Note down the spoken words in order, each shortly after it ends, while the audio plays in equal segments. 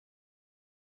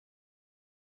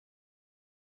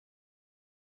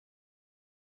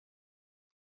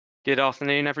Good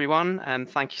afternoon, everyone, and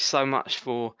thank you so much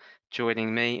for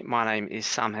joining me. My name is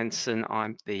Sam Henson.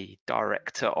 I'm the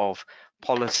Director of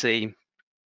Policy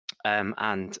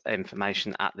and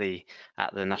Information at the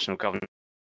National Government.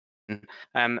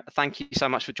 Thank you so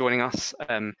much for joining us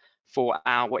for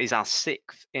what is our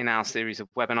sixth in our series of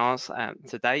webinars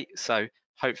to date. So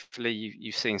hopefully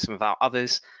you've seen some of our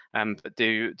others, but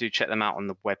do check them out on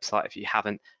the website if you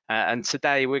haven't. And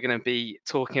today we're going to be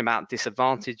talking about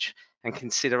disadvantage and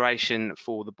consideration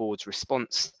for the board's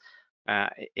response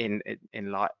in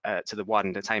light to the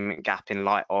widened attainment gap in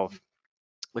light of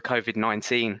the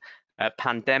COVID-19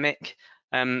 pandemic.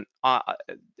 I'm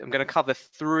going to cover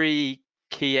three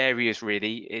key areas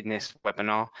really in this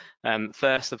webinar.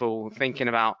 First of all, thinking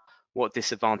about what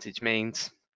disadvantage means,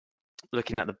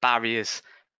 looking at the barriers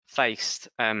faced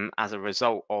as a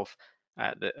result of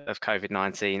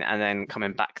COVID-19, and then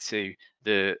coming back to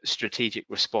the strategic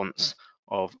response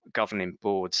of governing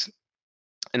boards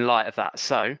in light of that.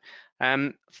 So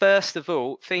first of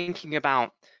all, thinking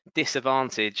about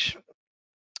disadvantage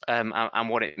and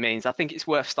what it means, I think it's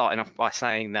worth starting off by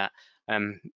saying that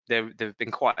there have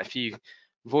been quite a few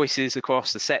voices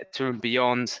across the sector and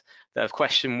beyond that have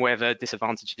questioned whether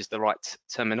disadvantage is the right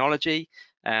terminology,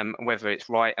 whether it's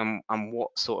right, and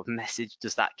what sort of message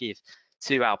does that give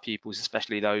to our pupils,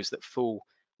 especially those that fall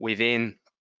within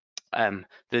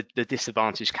the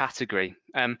disadvantaged category.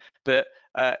 But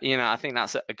I think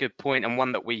that's a good point, and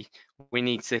one that we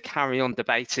need to carry on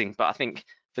debating. But I think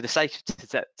for the sake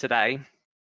of today,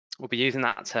 we'll be using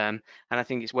that term, and I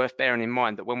think it's worth bearing in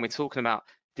mind that when we're talking about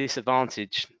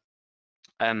disadvantage,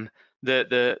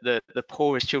 the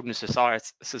poorest children in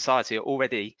society are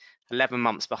already 11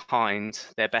 months behind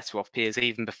their better off peers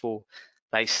even before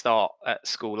they start at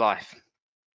school life.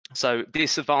 So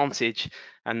disadvantage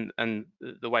and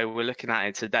the way we're looking at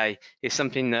it today is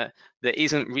something that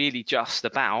isn't really just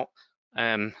about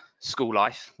school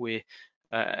life.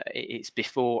 It's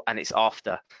before and it's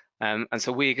after. And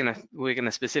so we're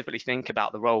gonna specifically think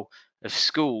about the role of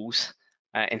schools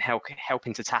in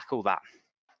helping to tackle that.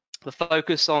 The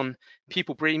focus on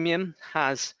pupil premium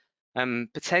has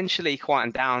potentially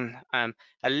quietened down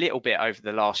a little bit over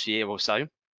the last year or so,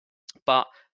 but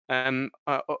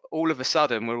all of a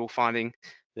sudden we're all finding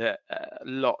that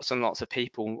lots and lots of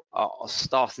people are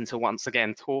starting to once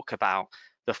again talk about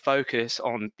the focus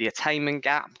on the attainment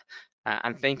gap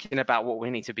and thinking about what we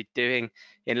need to be doing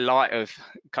in light of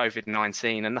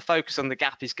COVID-19. And the focus on the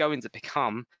gap is going to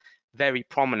become very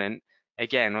prominent.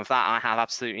 Again, of that I have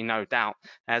absolutely no doubt,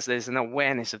 as there's an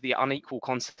awareness of the unequal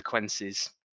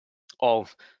consequences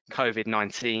of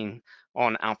COVID-19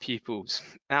 on our pupils.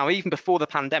 Now, even before the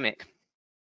pandemic,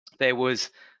 there was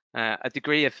a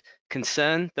degree of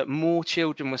concern that more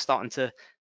children were starting to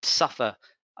suffer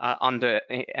under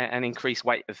an increased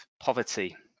weight of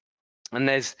poverty. And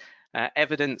there's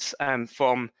evidence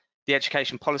from the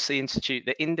Education Policy Institute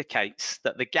that indicates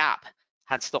that the gap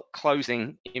had stopped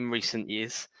closing in recent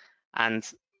years and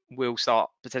will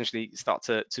potentially start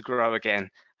to grow again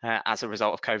as a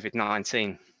result of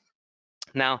COVID-19.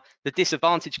 Now, the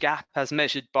disadvantage gap, as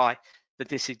measured by the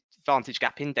Disadvantage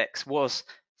Gap Index, was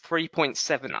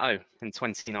 3.70 in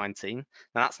 2019.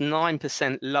 Now, that's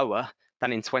 9% lower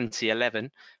than in 2011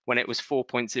 when it was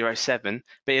 4.07,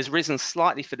 but it has risen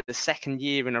slightly for the second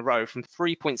year in a row from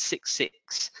 3.66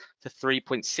 to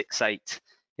 3.68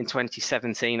 in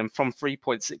 2017 and from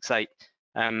 3.68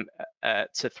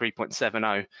 to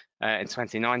 3.70 in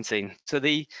 2019. So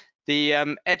the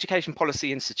Education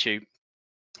Policy Institute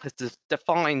has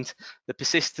defined the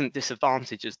persistent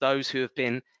disadvantage as those who have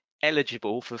been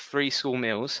eligible for free school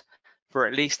meals for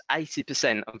at least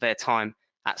 80% of their time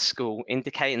at school,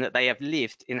 indicating that they have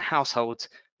lived in households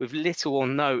with little or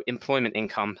no employment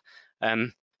income,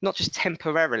 not just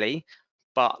temporarily,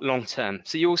 but long term.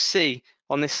 So you'll see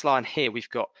on this slide here, we've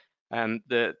got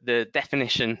the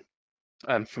definition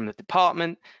from the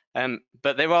department,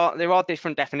 but there are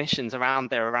different definitions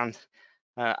around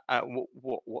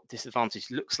what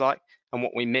disadvantage looks like and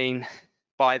what we mean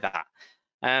by that.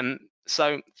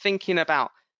 So thinking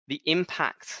about the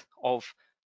impact of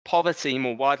poverty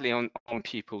more widely on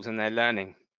pupils and their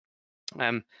learning.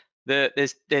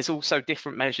 There's also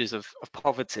different measures of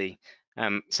poverty,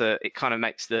 so it kind of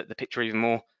makes the picture even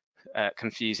more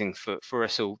confusing for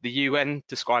us all. The UN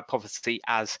described poverty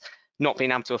as not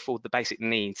being able to afford the basic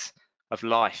needs of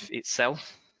life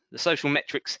itself. The Social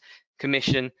Metrics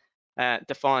Commission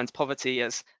defines poverty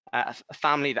as a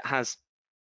family that has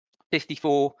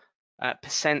 54%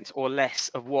 or less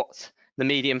of what the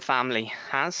median family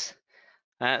has.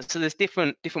 So there's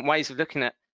different ways of looking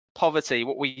at poverty.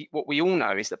 What we all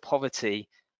know is that poverty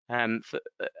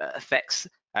affects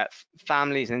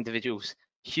families and individuals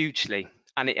hugely,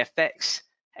 and it affects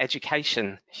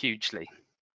education hugely.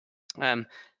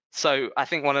 So I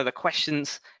think one of the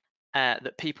questions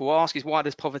that people ask is, why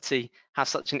does poverty have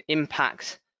such an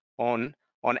impact on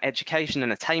education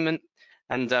and attainment?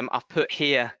 And I've put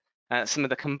here some of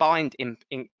the combined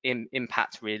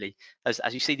impact, really, as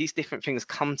you see these different things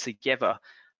come together,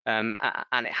 and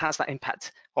it has that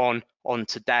impact on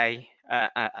today,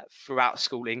 throughout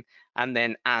schooling, and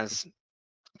then as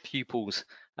pupils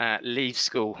leave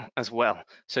school as well.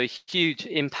 So a huge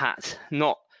impact,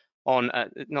 not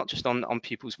just on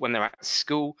pupils when they're at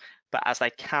school, but as they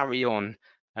carry on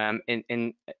as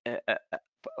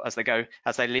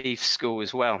they leave school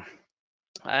as well.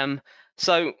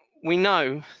 So we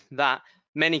know that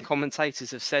many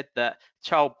commentators have said that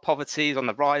child poverty is on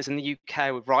the rise in the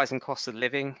UK, with rising costs of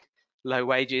living, low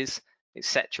wages,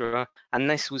 etc. And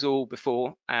this was all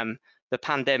before the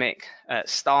pandemic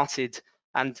started.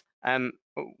 And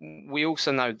we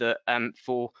also know that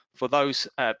for those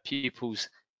pupils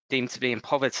deemed to be in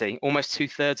poverty, almost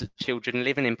 2/3 of children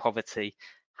living in poverty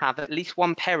have at least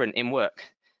one parent in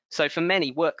work. So for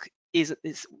many, work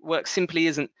simply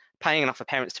isn't paying enough for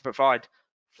parents to provide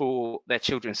for their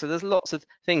children. So there's lots of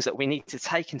things that we need to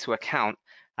take into account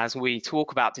as we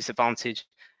talk about disadvantage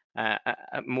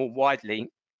more widely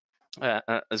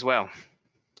as well.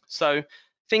 So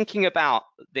thinking about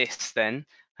this then,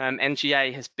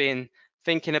 NGA has been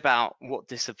thinking about what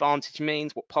disadvantage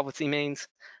means, what poverty means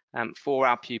for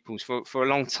our pupils for a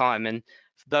long time. And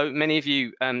though many of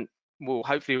you will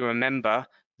hopefully remember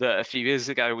that a few years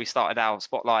ago we started our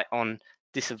Spotlight on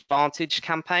Disadvantage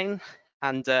campaign,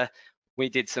 and we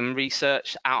did some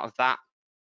research out of that.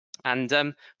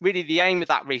 And really the aim of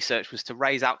that research was to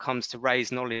raise outcomes, to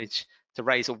raise knowledge, to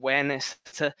raise awareness,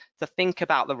 to think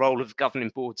about the role of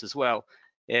governing boards as well,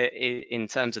 in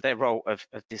terms of their role of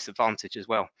disadvantage as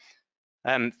well.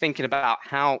 Thinking about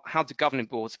how do governing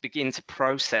boards begin to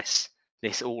process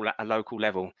this all at a local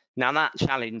level. Now that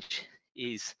challenge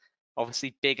is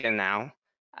obviously bigger now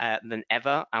than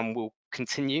ever, and will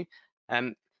continue.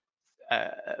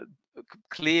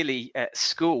 Clearly,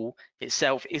 school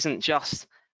itself isn't just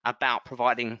about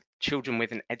providing children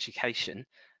with an education.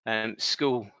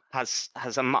 School has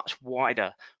a much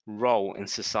wider role in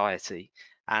society,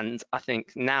 and I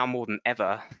think now more than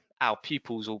ever our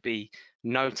pupils will be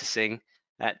noticing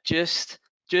just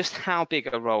how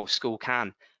big a role school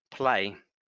can play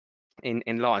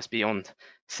in lives beyond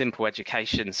simple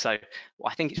education. So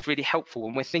I think it's really helpful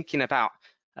when we're thinking about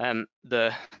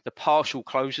the partial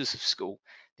closures of school,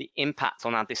 the impact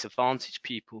on our disadvantaged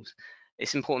pupils.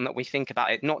 It's important that we think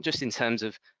about it not just in terms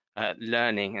of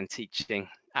learning and teaching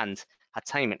and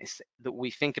attainment, it's that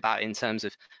we think about it in terms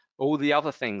of all the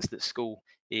other things that school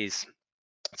is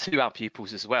to our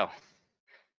pupils as well.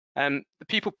 The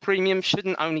pupil premium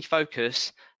shouldn't only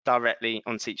focus directly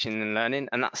on teaching and learning,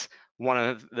 and that's one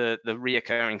of the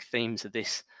reoccurring themes of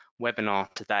this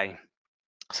webinar today.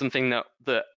 Something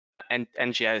that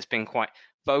NGA has been quite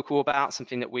vocal about,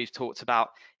 something that we've talked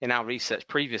about in our research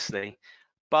previously.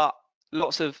 But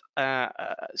lots of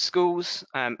schools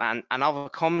and other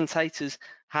commentators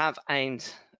have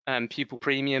aimed pupil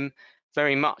premium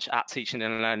very much at teaching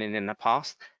and learning in the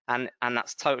past, and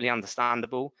that's totally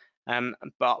understandable.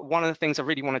 But one of the things I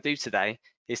really want to do today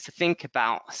is to think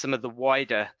about some of the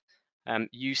wider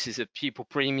uses of pupil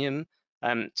premium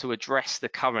to address the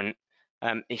current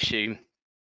issue,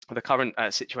 the current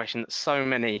situation that so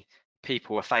many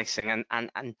people are facing,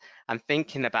 and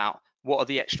thinking about what are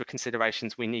the extra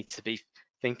considerations we need to be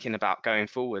thinking about going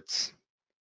forwards.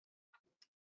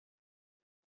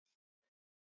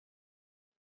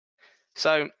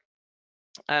 So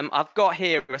I've got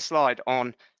here a slide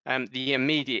on the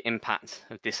immediate impact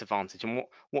of disadvantage and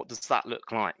what does that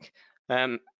look like.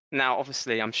 Now,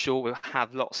 obviously, I'm sure we'll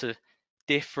have lots of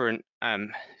different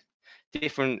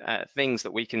things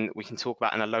that we can talk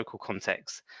about in a local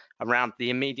context around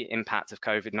the immediate impact of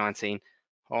COVID-19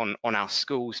 on our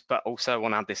schools, but also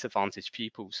on our disadvantaged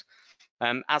pupils.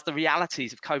 As the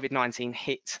realities of COVID-19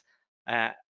 hit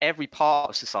every part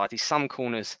of society, some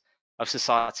corners of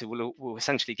society will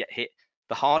essentially get hit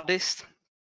the hardest.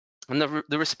 And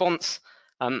the response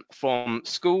from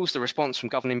schools, the response from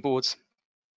governing boards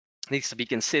needs to be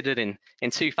considered in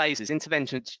two phases: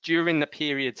 interventions during the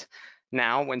period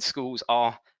now when schools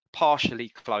are partially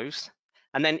closed,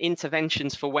 and then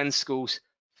interventions for when schools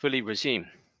fully resume.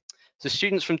 So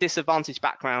students from disadvantaged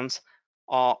backgrounds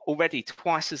are already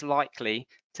twice as likely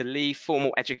to leave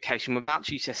formal education without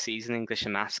GCSEs in English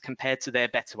and Maths compared to their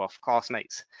better off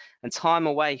classmates. And time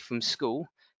away from school,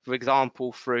 for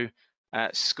example, through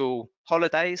school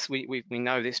holidays, we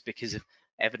know this because of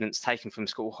evidence taken from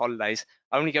school holidays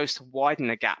only goes to widen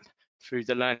the gap through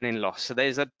the learning loss. So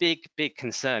there's a big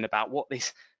concern about what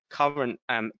this current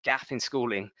gap in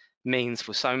schooling means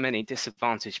for so many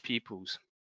disadvantaged pupils.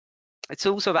 It's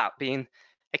also about being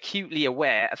acutely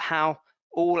aware of how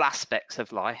all aspects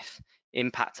of life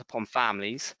impact upon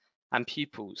families and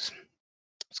pupils.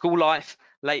 School life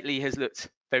lately has looked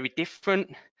very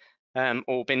different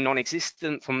or been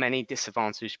non-existent for many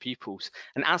disadvantaged pupils.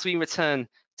 And as we return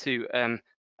to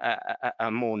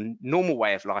a more normal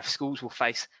way of life, schools will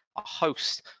face a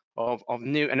host of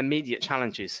new and immediate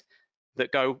challenges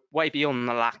that go way beyond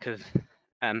the lack of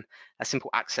a simple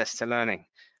access to learning,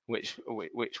 which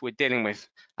we're dealing with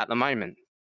at the moment.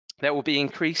 There will be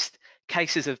increased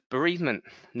cases of bereavement,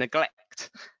 neglect,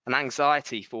 and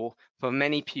anxiety for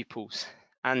many pupils.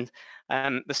 And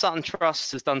the Sutton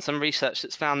Trust has done some research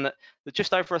that's found that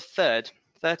just over a third,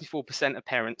 34% of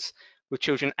parents with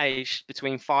children aged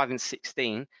between 5 and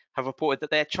 16 have reported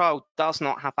that their child does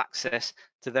not have access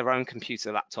to their own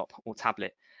computer, laptop, or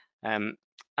tablet. And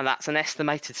that's an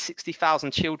estimated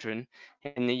 60,000 children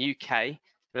in the UK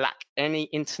lack any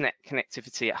internet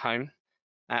connectivity at home,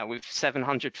 with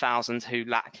 700,000 who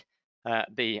lack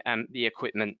the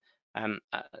equipment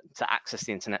to access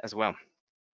the internet as well,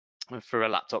 for a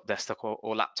laptop, desktop,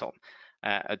 or laptop,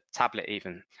 a tablet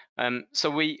even.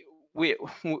 So we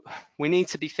need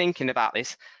to be thinking about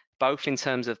this, both in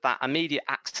terms of that immediate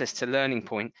access to learning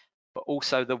point, but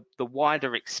also the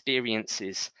wider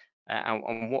experiences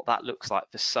and what that looks like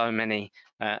for so many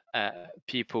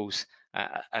pupils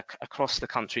across the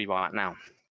country right now.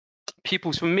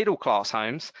 Pupils from middle class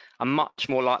homes are much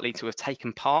more likely to have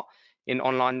taken part in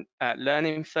online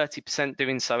learning, 30%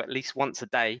 doing so at least once a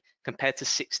day, compared to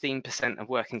 16% of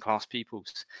working class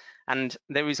pupils. And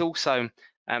there is also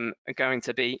going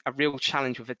to be a real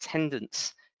challenge with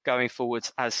attendance going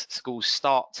forwards as schools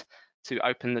start to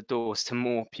open the doors to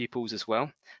more pupils as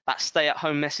well. That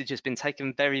stay-at-home message has been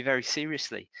taken very, very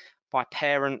seriously by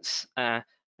parents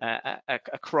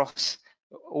across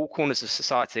all corners of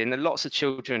society, and lots of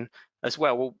children as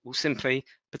well will simply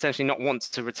potentially not want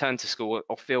to return to school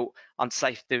or feel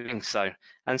unsafe doing so.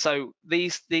 And so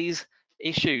these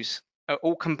issues are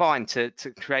all combined to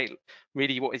create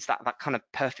really what is that kind of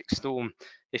perfect storm,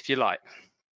 if you like.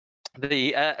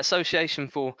 The Association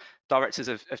for Directors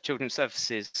of Children's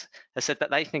Services has said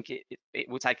that they think it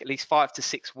will take at least 5 to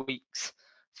 6 weeks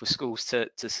for schools to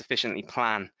sufficiently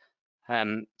plan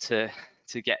to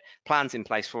get plans in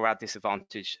place for our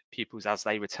disadvantaged pupils as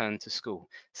they return to school.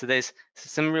 So there's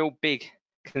some real big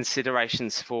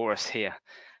considerations for us here.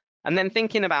 And then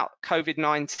thinking about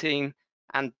COVID-19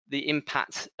 and the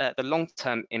impact, the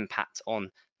long-term impact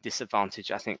on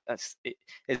disadvantage, I think it's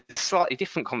a slightly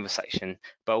different conversation,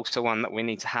 but also one that we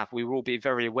need to have. We will all be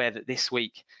very aware that this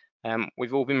week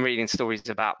we've all been reading stories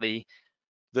about the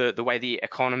way the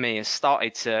economy has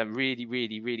started to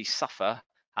really suffer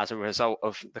as a result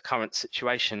of the current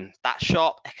situation. That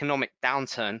sharp economic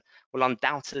downturn will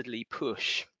undoubtedly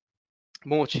push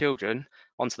more children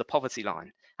onto the poverty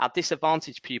line. Our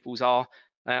disadvantaged pupils are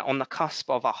on the cusp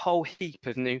of a whole heap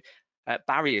of new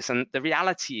barriers, and the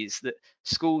reality is that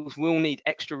schools will need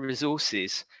extra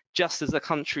resources just as the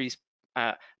country's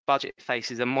budget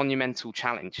faces a monumental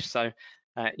challenge. So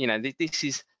this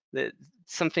is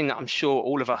something that I'm sure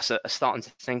all of us are starting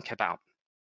to think about.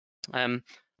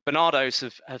 Bernardo's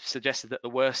have suggested that the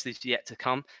worst is yet to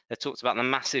come. They've talked about the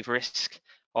massive risk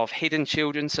of hidden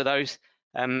children, so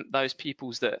those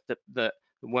pupils that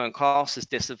weren't classed as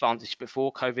disadvantaged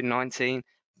before COVID-19,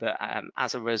 but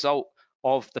as a result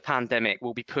of the pandemic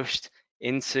will be pushed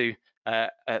into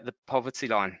the poverty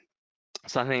line.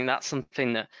 So I think that's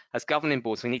something that, as governing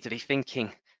boards, we need to be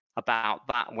thinking about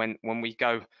that when we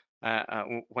go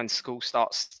when school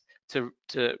starts to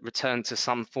return to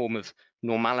some form of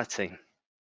normality.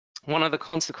 One of the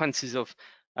consequences of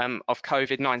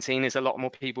COVID-19 is a lot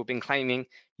more people have been claiming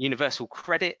universal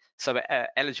credit, so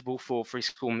eligible for free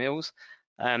school meals.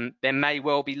 There may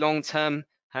well be long-term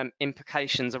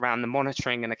implications around the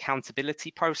monitoring and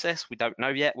accountability process. We don't know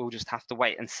yet. We'll just have to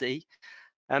wait and see.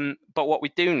 But what we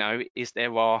do know is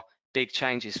there are big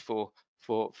changes for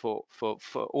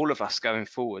all of us going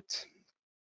forward.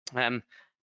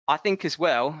 I think as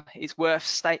well, it's worth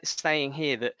saying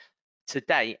here that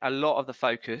today, a lot of the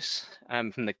focus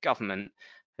from the government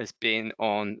has been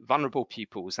on vulnerable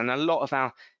pupils, and a lot of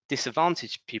our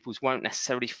disadvantaged pupils won't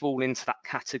necessarily fall into that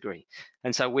category.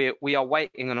 And so we are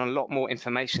waiting on a lot more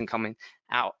information coming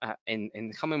out in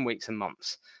the coming weeks and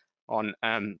months on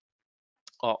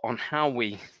how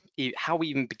we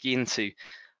even begin to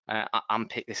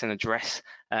unpick this and address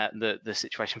the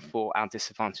situation for our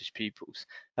disadvantaged pupils.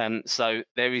 So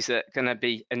there is going to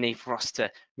be a need for us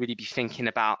to really be thinking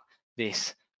about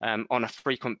this on a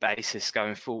frequent basis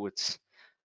going forwards.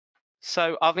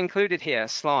 So I've included here a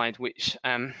slide which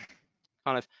kind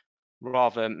of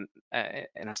rather in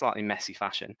a slightly messy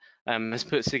fashion has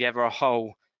put together a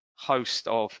whole host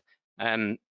of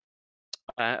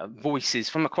voices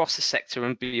from across the sector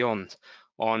and beyond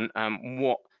on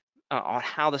on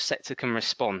how the sector can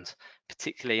respond,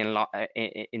 particularly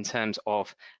in terms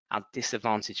of our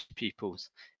disadvantaged pupils.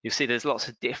 You'll see there's lots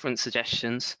of different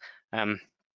suggestions, and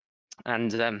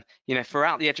you know,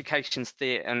 throughout the education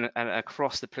sphere and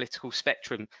across the political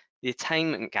spectrum, the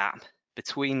attainment gap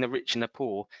between the rich and the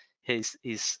poor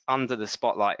is under the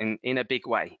spotlight in a big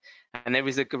way. And there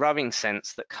is a growing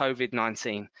sense that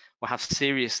COVID-19 will have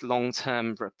serious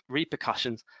long-term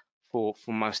repercussions for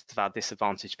most of our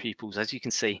disadvantaged pupils, as you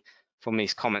can see from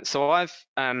these comments. So I've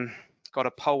got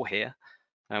a poll here,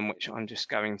 which I'm just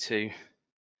going to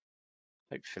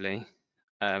hopefully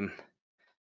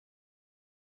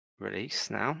release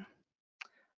now.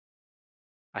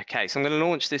 Okay, so I'm going to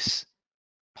launch this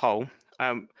poll.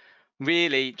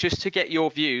 Really, just to get your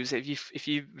views, if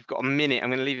you've got a minute, I'm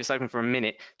going to leave this open for a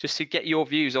minute, just to get your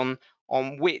views on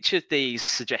which of these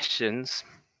suggestions,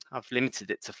 I've limited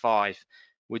it to 5,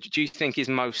 do you think is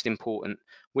most important?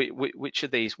 Which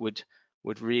of these would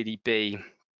really be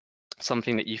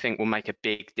something that you think will make a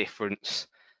big difference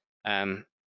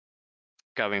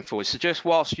going forward? So just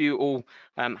whilst you all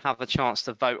have a chance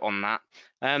to vote on that,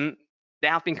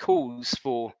 there have been calls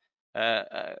for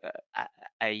an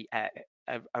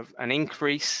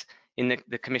increase in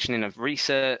the commissioning of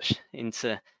research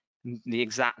into the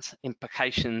exact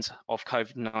implications of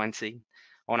COVID-19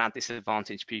 on our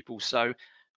disadvantaged people. So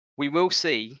we will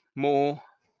see more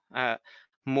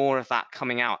of that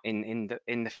coming out in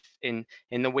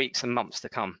the weeks and months to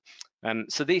come.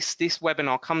 So this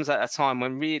webinar comes at a time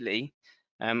when really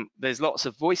there's lots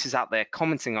of voices out there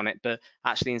commenting on it, but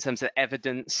actually in terms of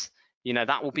evidence, you know,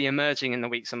 that will be emerging in the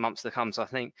weeks and months to come. So I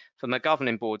think from the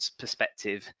governing board's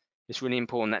perspective, it's really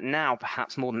important that now,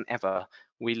 perhaps more than ever,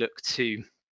 we look to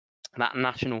that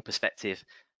national perspective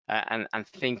and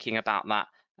thinking about that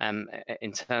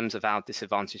in terms of our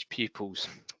disadvantaged pupils.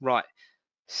 Right,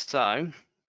 so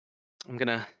I'm going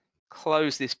to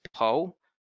close this poll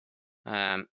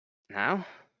now,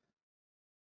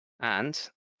 and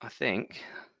I think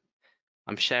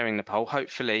I'm sharing the poll.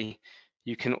 Hopefully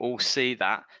you can all see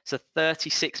that. So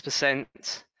 36%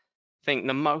 think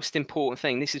the most important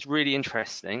thing, this is really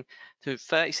interesting, so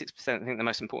 36% think the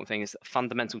most important thing is a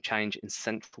fundamental change in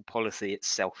central policy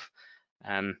itself,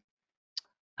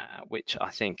 which I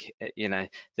think, you know,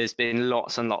 there's been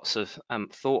lots and lots of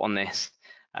thought on this,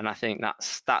 and I think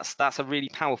that's a really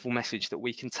powerful message that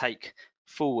we can take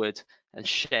forward and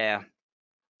share,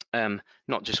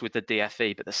 not just with the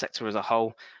DFE but the sector as a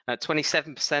whole.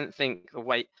 27% think the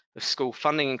weight of school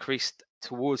funding increased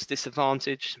towards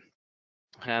disadvantage.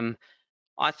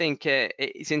 I think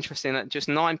it's interesting that just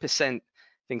 9%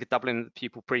 think a doubling of the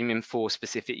pupil premium for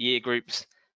specific year groups,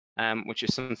 which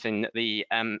is something that the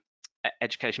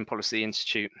Education Policy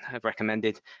Institute have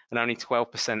recommended, and only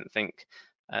 12% think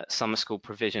summer school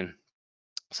provision.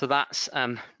 So that's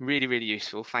really, really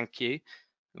useful. Thank you.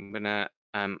 I'm going to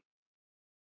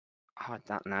hide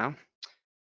that now.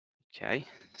 Okay,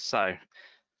 so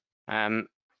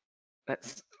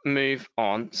let's move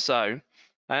on. So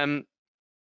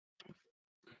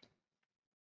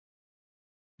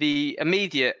the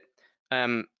immediate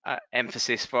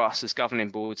emphasis for us as governing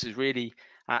boards is really,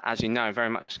 as you know, very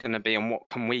much going to be on what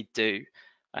can we do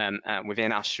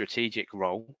within our strategic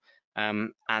role,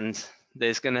 and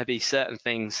there's going to be certain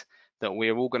things that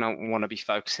we're all going to want to be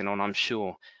focusing on, I'm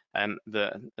sure,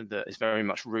 that is very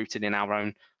much rooted in our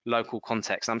own local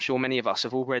context. I'm sure many of us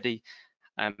have already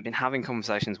been having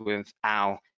conversations with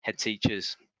our head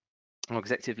teachers or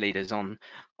executive leaders on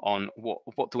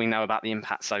what do we know about the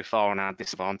impact so far on our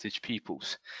disadvantaged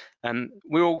pupils.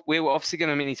 We're obviously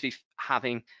going to need to be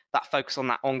having that focus on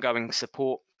that ongoing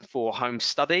support for home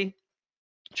study,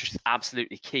 which is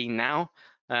absolutely key now,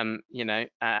 you know,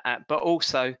 but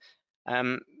also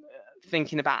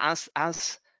thinking about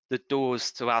as the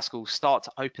doors to our schools start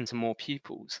to open to more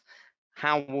pupils,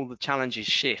 how will the challenges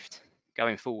shift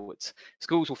going forwards?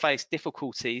 Schools will face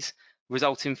difficulties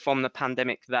resulting from the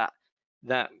pandemic that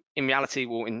in reality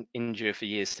will endure for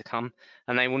years to come,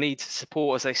 and they will need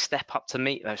support as they step up to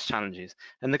meet those challenges.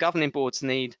 And the governing boards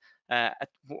need a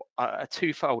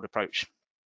twofold approach.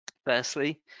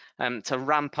 Firstly, to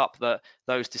ramp up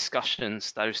those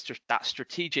discussions, that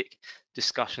strategic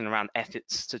discussion around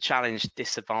efforts to challenge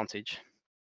disadvantage.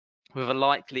 with a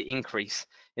likely increase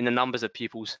in the numbers of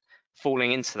pupils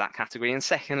falling into that category. And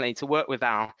secondly, to work with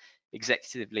our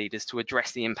executive leaders to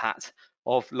address the impact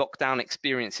of lockdown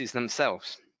experiences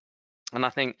themselves. And I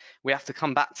think we have to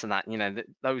come back to that, that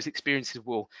those experiences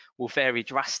will vary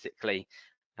drastically.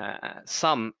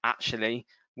 Some actually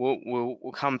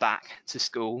will come back to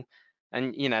school,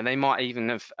 and they might even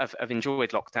have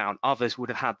enjoyed lockdown. Others would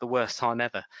have had the worst time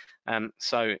ever.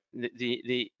 So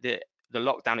the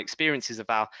lockdown experiences of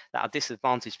our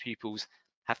disadvantaged pupils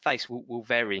have faced will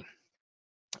vary.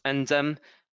 And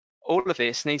all of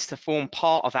this needs to form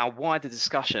part of our wider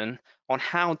discussion on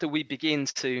how do we begin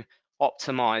to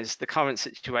optimize the current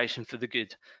situation for the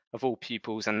good of all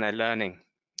pupils and their learning.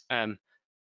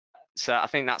 So I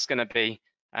think that's going to be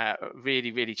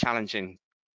really, really challenging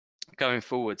going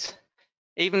forwards.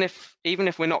 Even if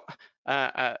we're not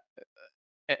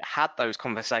had those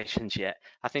conversations yet,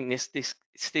 I think this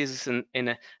steers us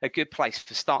in a good place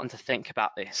for starting to think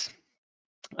about this.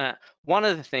 One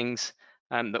of the things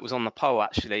that was on the poll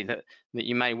actually that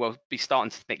you may well be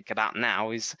starting to think about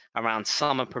now is around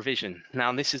summer provision.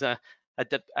 Now this is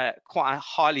quite a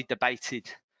highly debated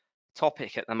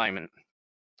topic at the moment.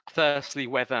 Firstly,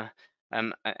 whether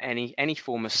any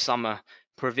form of summer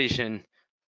provision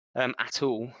at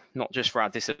all, not just for our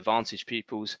disadvantaged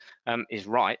pupils, is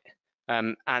right,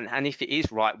 and if it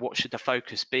is right, what should the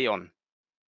focus be on?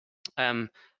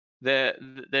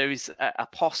 There is a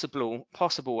possible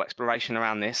exploration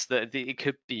around this that it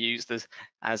could be used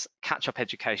as catch-up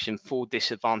education for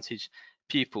disadvantaged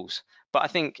pupils. But I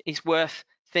think it's worth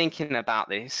thinking about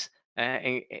this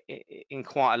in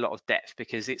quite a lot of depth,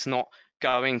 because it's not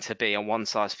going to be a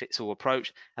one-size-fits-all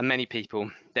approach, and many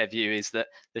people, their view is that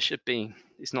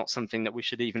it's not something that we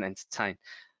should even entertain.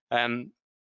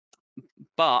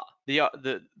 But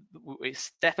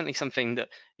it's definitely something that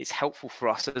is helpful for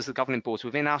us as the governing boards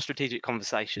within our strategic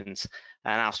conversations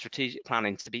and our strategic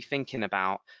planning to be thinking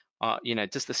about,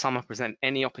 does the summer present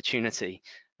any opportunity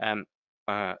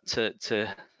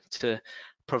to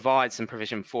provide some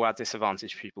provision for our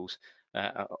disadvantaged pupils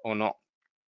or not?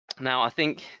 Now, I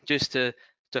think just to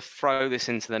throw this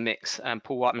into the mix,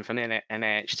 Paul Whiteman from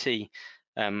NAHT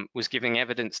was giving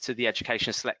evidence to the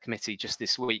Education Select Committee just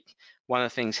this week. One of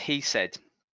the things he said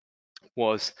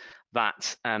was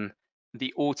that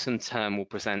the autumn term will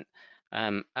present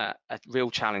a real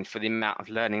challenge for the amount of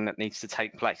learning that needs to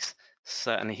take place.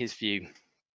 Certainly his view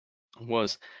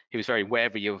was he was very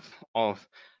wary of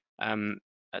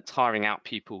tiring out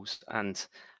pupils and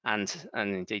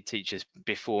indeed teachers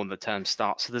before the term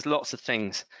starts. So there's lots of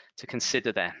things to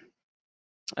consider there.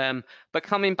 But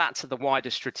coming back to the wider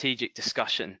strategic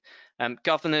discussion, the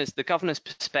governor's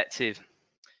perspective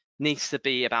needs to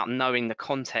be about knowing the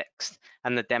context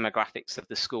and the demographics of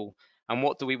the school, and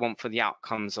what do we want for the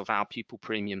outcomes of our pupil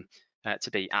premium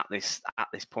to be at this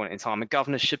point in time. And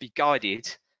governors should be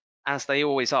guided, as they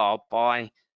always are,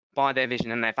 by their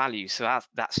vision and their values. So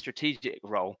that strategic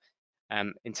role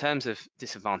in terms of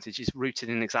disadvantage is rooted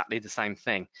in exactly the same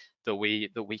thing that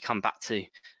we come back to.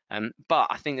 But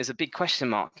I think there's a big question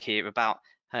mark here about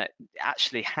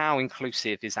actually how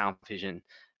inclusive is our vision,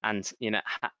 and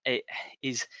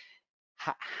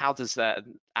how does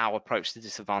our approach to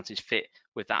disadvantage fit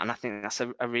with that? And I think that's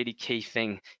a really key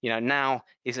thing. Now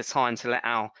is a time to let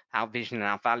our vision and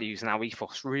our values and our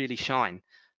ethos really shine.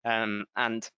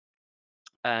 That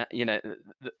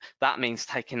means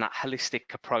taking that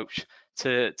holistic approach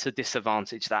to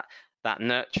disadvantage, that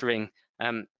nurturing,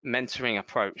 mentoring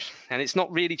approach. And it's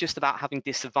not really just about having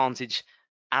disadvantage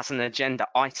as an agenda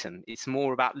item. It's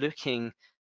more about looking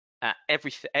at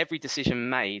every decision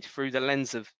made through the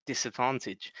lens of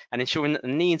disadvantage, and ensuring that the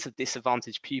needs of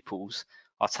disadvantaged pupils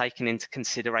are taken into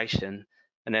consideration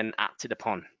and then acted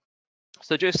upon.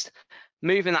 So just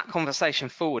moving that conversation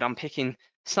forward, unpicking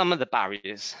some of the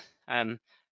barriers.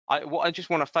 What I just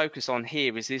want to focus on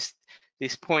here is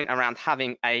this point around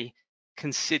having a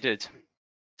considered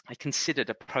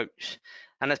approach.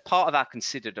 And as part of our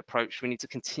considered approach, we need to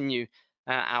continue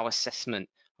our assessment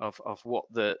of what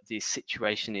the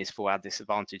situation is for our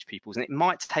disadvantaged pupils. And it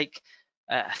might take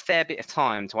a fair bit of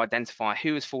time to identify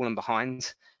who has fallen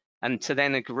behind, and to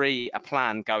then agree a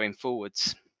plan going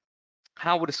forwards.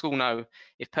 How would a school know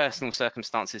if personal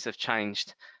circumstances have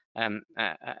changed?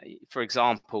 For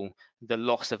example, the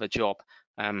loss of a job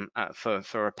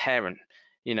for a parent,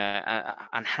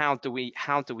 and how do we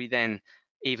then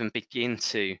even begin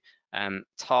to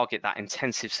target that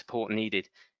intensive support needed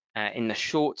in the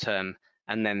short term,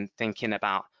 and then thinking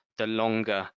about the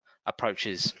longer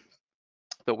approaches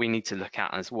that we need to look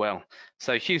at as well.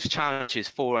 So huge challenges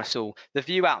for us all. The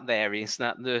view out there is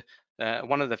that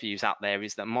one of the views out there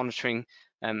is that monitoring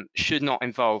should not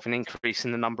involve an increase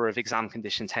in the number of exam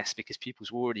condition tests, because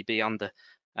pupils will already be under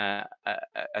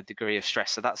a degree of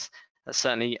stress. So that's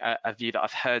certainly a view that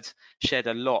I've heard shared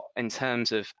a lot in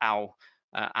terms of our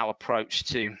approach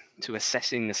to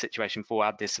assessing the situation for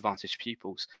our disadvantaged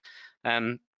pupils.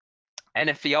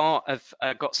 NFER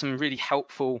have got some really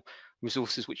helpful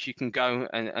resources which you can go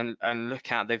and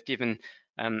look at. They've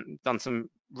done some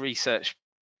research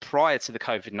prior to the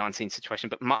COVID-19 situation,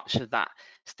 but much of that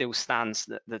still stands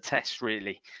the test,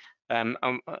 really. One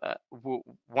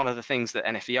of the things that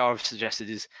NFER have suggested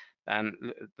is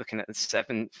looking at the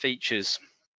 7 features,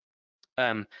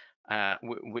 7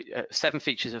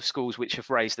 features of schools which have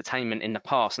raised attainment in the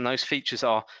past, and those features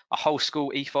are a whole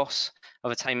school ethos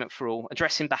of attainment for all,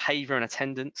 addressing behaviour and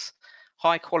attendance,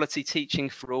 high quality teaching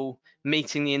for all,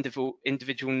 meeting the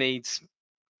individual needs,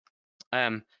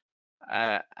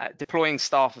 deploying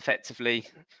staff effectively,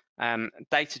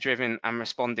 data driven and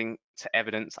responding to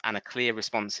evidence, and a clear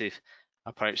responsive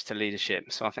approach to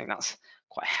leadership. So I think that's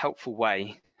quite a helpful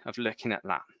way of looking at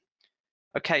that.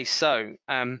 Okay, so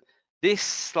this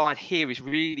slide here is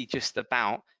really just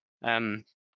about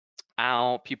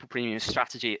our pupil premium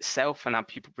strategy itself and our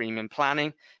pupil premium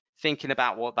planning, thinking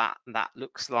about what that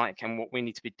looks like and what we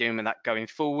need to be doing with that going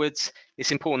forwards.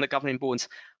 It's important that governing boards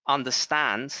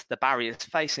understand the barriers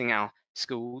facing our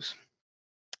schools,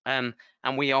 and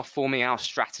we are forming our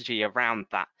strategy around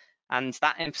that. And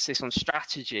that emphasis on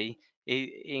strategy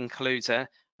includes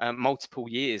multiple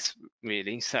years,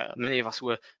 really. So many of us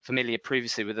were familiar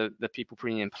previously with the pupil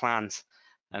premium plans,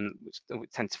 which we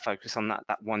tend to focus on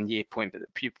that 1 year point, but the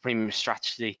pupil premium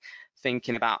strategy,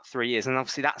 thinking about 3 years, and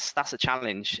obviously that's a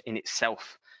challenge in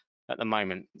itself at the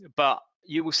moment. But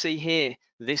you will see here,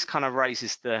 this kind of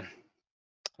raises that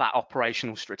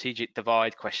operational strategic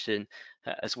divide question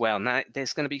as well. Now,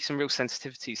 there's going to be some real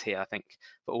sensitivities here, I think,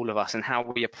 for all of us, and how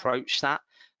we approach that,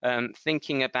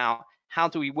 thinking about how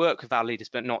do we work with our leaders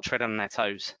but not tread on their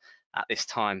toes at this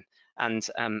time. And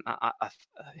I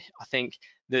think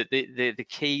the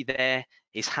key there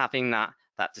is having that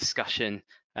discussion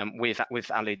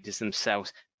with our leaders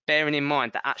themselves, bearing in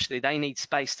mind that actually they need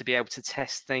space to be able to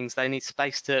test things, they need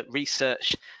space to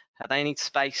research, they need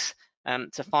space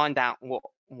to find out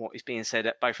what is being said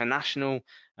at both a national,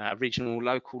 regional,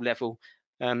 local level,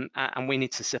 and we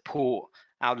need to support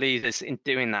our leaders in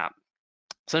doing that.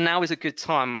 So now is a good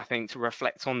time, I think, to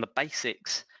reflect on the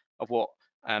basics of what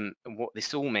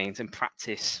this all means in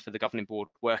practice for the governing board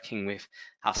working with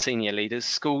our senior leaders.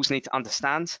 Schools need to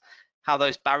understand how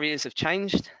those barriers have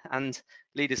changed, and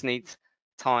leaders need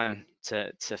time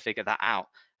to figure that out,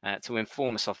 to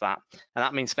inform us of that. And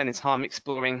that means spending time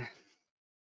exploring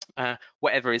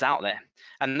whatever is out there.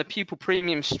 And the pupil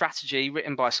premium strategy,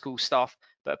 written by school staff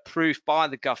but approved by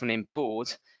the governing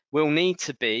board, will need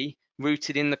to be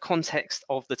rooted in the context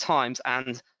of the times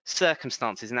and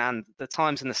circumstances. And the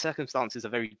times and the circumstances are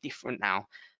very different now,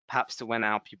 perhaps, to when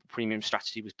our pupil premium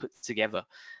strategy was put together.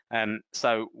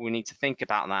 So we need to think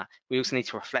about that. We also need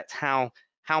to reflect how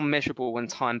measurable and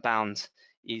time bound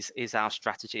is our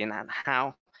strategy, and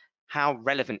how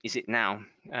relevant is it now,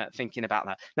 thinking about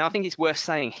that. Now, I think it's worth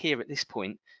saying here at this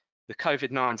point, the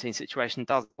COVID-19 situation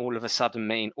does all of a sudden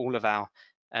mean all of our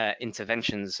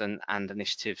interventions and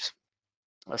initiatives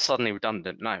are suddenly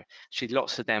redundant. No, actually,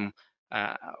 lots of them,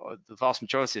 the vast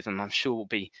majority of them, I'm sure, will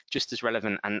be just as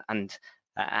relevant, and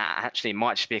actually it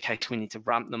might just be a case we need to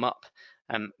ramp them up.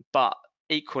 But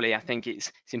equally, I think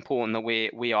it's important that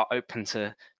we are open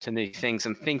to new things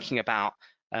and thinking about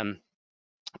the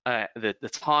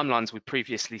timelines we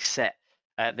previously set.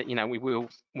 That we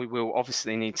will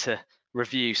obviously need to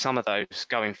review some of those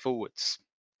going forwards.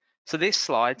 So this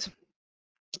slide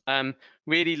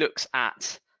really looks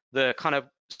at the kind of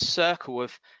circle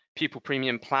of pupil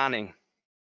premium planning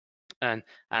and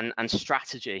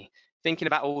strategy, thinking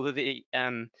about all of the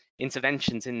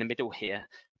interventions in the middle here.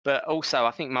 But also,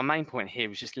 I think my main point here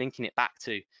was just linking it back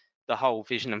to the whole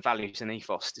vision and values and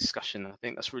ethos discussion. I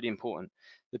think that's really important.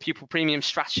 The pupil premium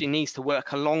strategy needs to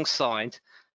work alongside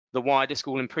the wider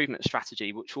school improvement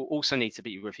strategy, which will also need to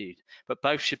be reviewed, but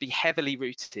both should be heavily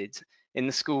rooted in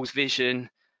the school's vision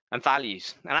and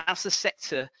values. And as the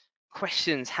sector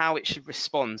questions how it should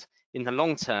respond in the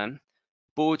long term,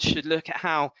 boards should look at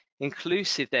how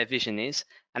inclusive their vision is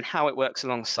and how it works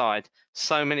alongside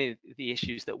so many of the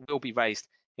issues that will be raised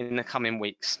in the coming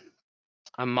weeks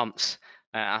and months.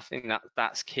 I think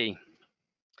that's key.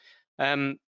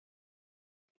 I'm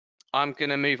going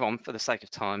to move on for the sake of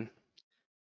time.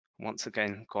 Once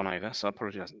again, gone over, so I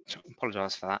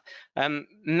apologise for that.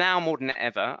 Now more than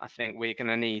ever, I think we're going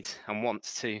to need and want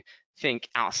to think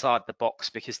outside the box,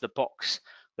 because the box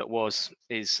that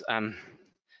is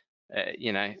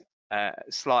you know,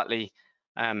 slightly,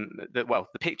 well,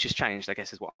 the picture's changed, I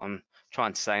guess is what I'm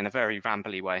trying to say in a very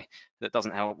rambly way that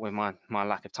doesn't help with my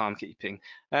lack of timekeeping.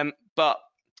 But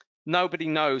nobody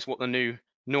knows what the new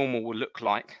normal will look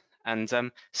like. And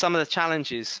some of the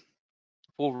challenges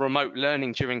for remote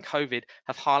learning during COVID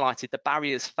have highlighted the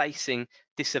barriers facing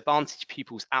disadvantaged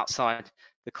pupils outside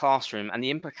the classroom and the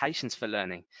implications for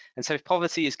learning. And so if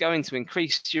poverty is going to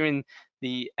increase during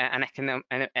an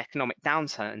economic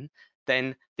downturn,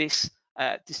 then this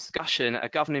discussion at a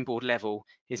governing board level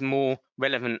is more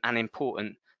relevant and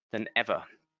important than ever.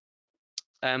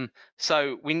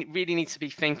 So we really need to be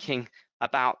thinking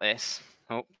about this.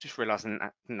 Oh, just realizing I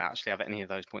didn't actually have any of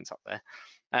those points up there.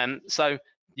 So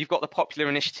you've got the popular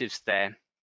initiatives there,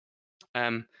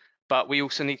 but we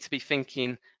also need to be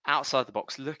thinking outside the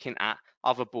box, looking at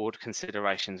other board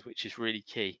considerations, which is really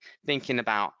key. Thinking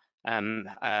about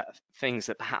things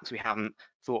that perhaps we haven't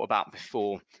thought about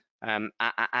before, and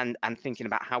thinking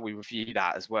about how we review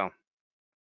that as well.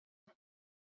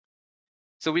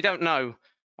 So we don't know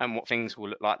what things will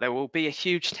look like. There will be a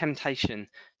huge temptation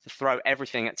to throw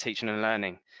everything at teaching and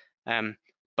learning.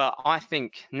 But I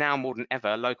think now more than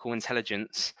ever, local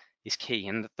intelligence is key,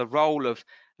 and the role of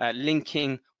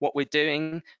linking what we're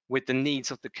doing with the needs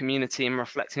of the community and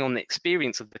reflecting on the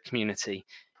experience of the community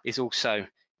is also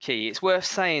key. It's worth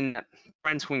saying that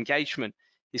parental engagement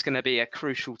is going to be a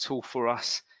crucial tool for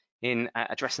us in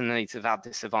addressing the needs of our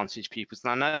disadvantaged pupils.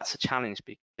 And I know that's a challenge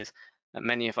because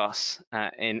many of us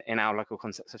in our local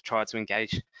context have tried to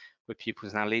engage with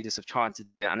pupils, and our leaders have tried to do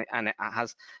it, and it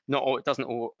has not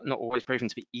always proven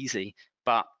to be easy.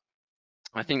 But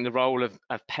I think the role of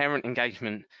parent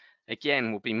engagement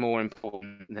again will be more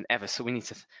important than ever. So we need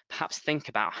to perhaps think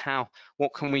about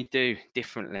what can we do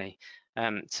differently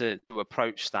to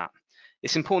approach that.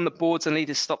 It's important that boards and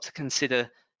leaders stop to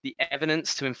consider the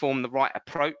evidence to inform the right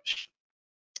approach,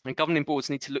 and governing boards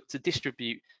need to look to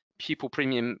distribute pupil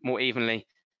premium more evenly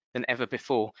than ever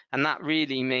before, and that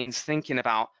really means thinking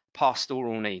about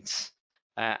pastoral needs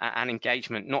and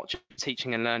engagement, not just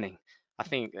teaching and learning. I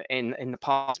think in the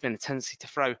past there's been a tendency to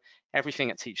throw everything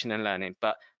at teaching and learning,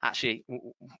 but actually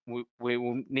we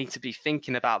will need to be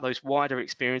thinking about those wider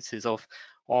experiences of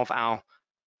our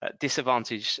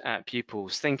disadvantaged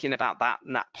pupils, thinking about that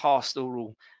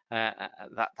pastoral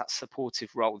that supportive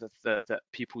role that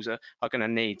pupils are going to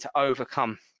need to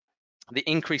overcome the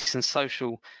increase in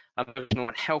social, emotional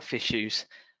and health issues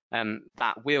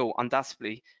that will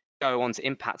undoubtedly go on to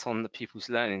impact on the pupils'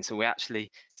 learning. So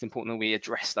it's important that we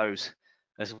address those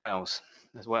as well.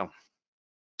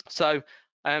 So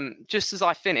just as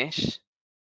I finish,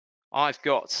 I've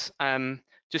got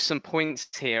just some points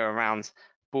here around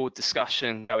board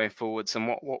discussion going forwards and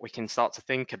what we can start to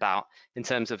think about in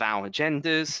terms of our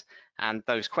agendas and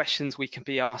those questions we can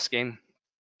be asking.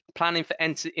 Planning for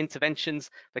interventions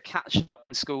for catch-up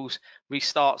in schools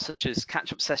restart, such as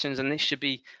catch-up sessions, and this should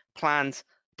be planned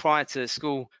prior to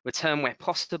school return where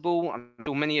possible. I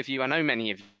know many of you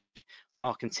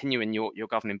are continuing your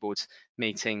governing boards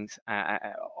meetings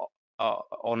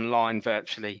online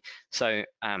virtually, so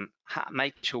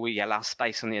make sure we allow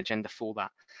space on the agenda for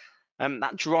that.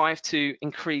 That drive to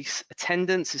increase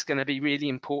attendance is going to be really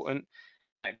important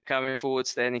going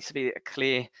forwards. There needs to be a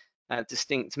clear,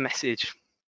 distinct message,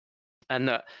 and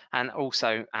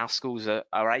also our schools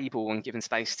are able and given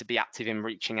space to be active in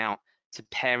reaching out to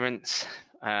parents,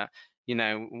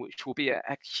 which will be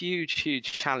a huge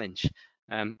challenge,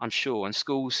 I'm sure, and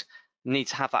schools need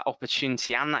to have that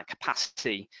opportunity and that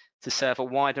capacity to serve a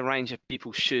wider range of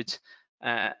people to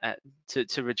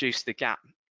reduce the gap.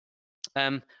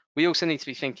 We also need to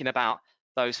be thinking about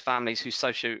those families whose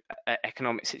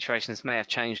socio-economic situations may have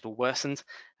changed or worsened,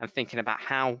 and thinking about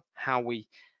how we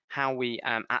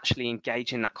actually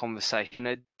engage in that conversation,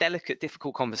 a delicate,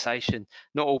 difficult conversation.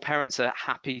 Not all parents are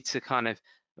happy to kind of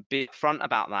be upfront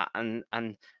about that, and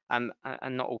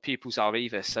not all pupils are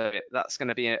either. So that's going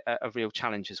to be a real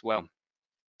challenge as well.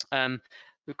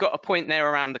 We've got a point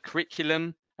there around the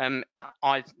curriculum.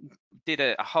 I did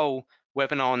a whole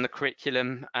webinar on the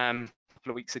curriculum a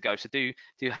couple of weeks ago, so do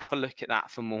have a look at that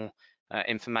for more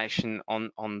information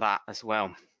on that as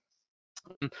well.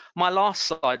 My last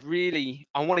slide, really,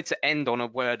 I wanted to end on a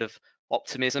word of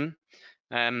optimism.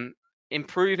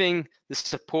 Improving the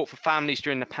support for families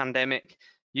during the pandemic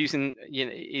is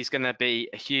going to be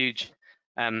a huge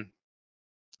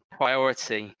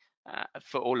priority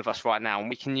for all of us right now, and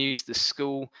we can use the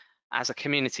school as a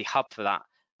community hub for that.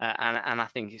 And I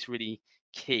think it's really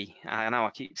key. I know I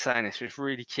keep saying this, but it's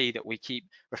really key that we keep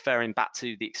referring back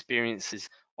to the experiences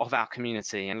of our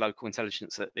community and local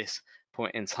intelligence at this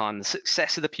point in time. The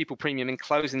success of the pupil premium in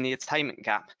closing the attainment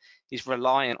gap is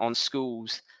reliant on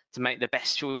schools to make the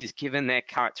best choices given their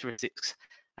characteristics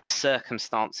and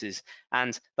circumstances,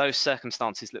 and those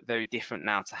circumstances look very different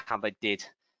now to how they did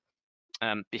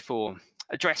before.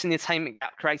 Addressing the attainment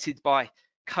gap created by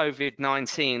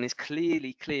COVID-19 is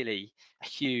clearly a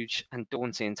huge and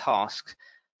daunting task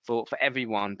for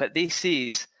everyone, but this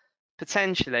is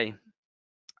potentially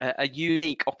a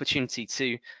unique opportunity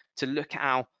to look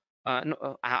at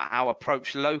our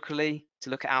approach locally, to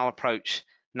look at our approach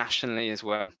nationally as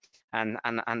well, and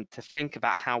to think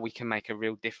about how we can make a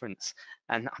real difference.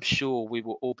 And I'm sure we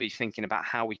will all be thinking about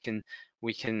how we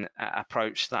can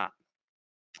approach that.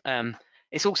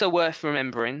 It's also worth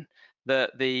remembering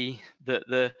that the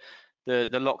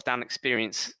lockdown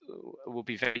experience will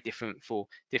be very different for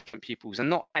different pupils, and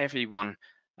not everyone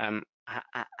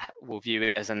will view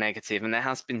it as a negative, and there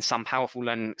has been some powerful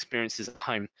learning experiences at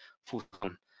home for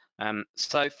some.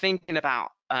 So thinking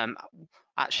about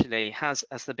actually, has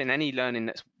there been any learning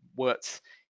that's worked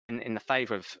in the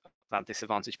favour of our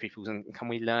disadvantaged pupils, and can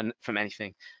we learn from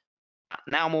anything?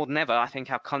 Now more than ever, I think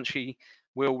our country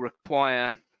will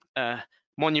require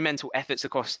monumental efforts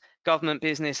across government,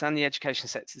 business and the education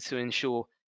sector to ensure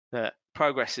that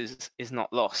progress is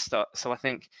not lost. So I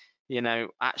think,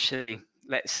 actually,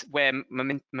 where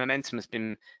momentum has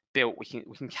been built, we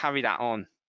can carry that on.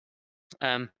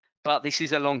 But this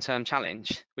is a long-term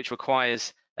challenge which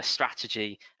requires a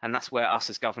strategy, and that's where us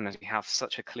as governors, we have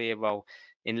such a clear role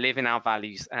in living our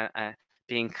values,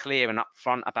 being clear and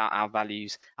upfront about our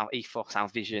values, our ethos, our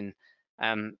vision,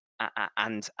 and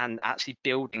actually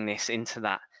building this into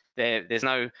that. There's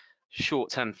no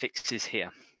short-term fixes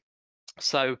here.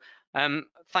 So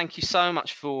thank you so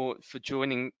much for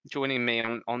joining me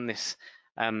on this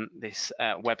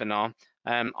webinar.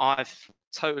 I've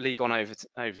totally gone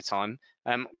over time.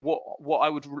 What I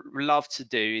would love to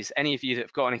do is, any of you that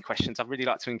have got any questions, I'd really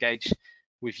like to engage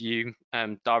with you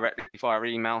directly via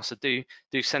email. So do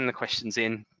send the questions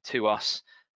in to us,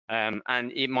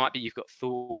 and it might be you've got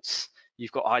thoughts,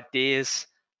 you've got ideas.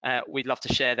 We'd love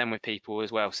to share them with people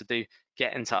as well. So do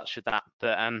get in touch with that.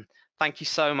 But thank you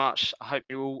so much. I hope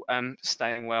you're all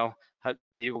staying well. Hope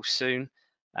you all soon,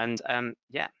 and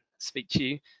yeah, speak to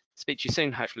you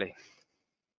soon, hopefully.